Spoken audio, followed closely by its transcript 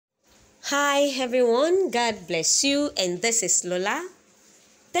Hi everyone, God bless you, and this is Lola.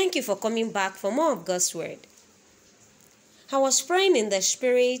 Thank you for coming back for more of God's Word. I was praying in the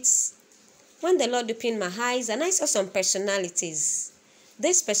Spirit when the Lord opened my eyes and I saw some personalities.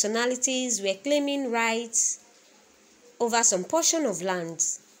 These personalities were claiming rights over some portion of land.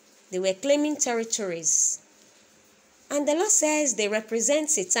 They were claiming territories. And the Lord says they represent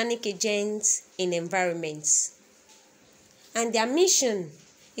satanic agents in environments. And their mission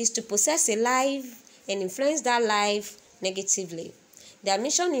is to possess a life and influence that life negatively. Their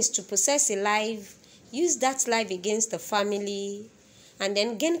mission is to possess a life, use that life against the family, and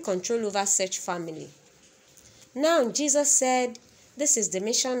then gain control over such family. Now, Jesus said, this is the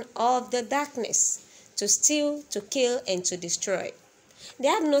mission of the darkness, to steal, to kill, and to destroy. They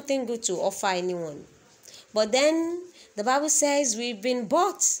have nothing good to offer anyone. But then, the Bible says we've been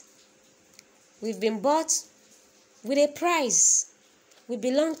bought. We've been bought with a price. We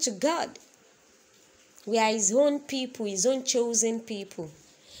belong to God. We are His own people, His own chosen people.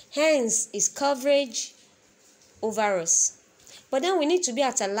 Hence, His coverage over us. But then we need to be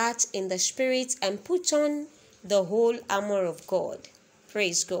at alert in the Spirit and put on the whole armor of God.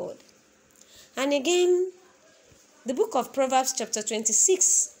 Praise God. And again, the book of Proverbs chapter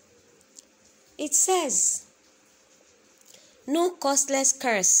 26, it says, no costless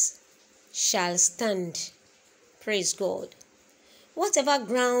curse shall stand. Praise God. Whatever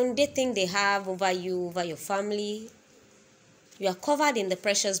ground they think they have over you, over your family, you are covered in the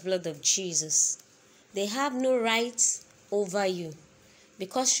precious blood of Jesus. They have no rights over you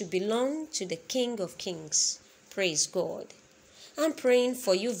because you belong to the King of Kings. Praise God. I'm praying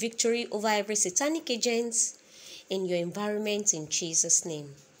for you victory over every satanic agent in your environment in Jesus'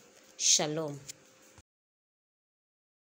 name. Shalom.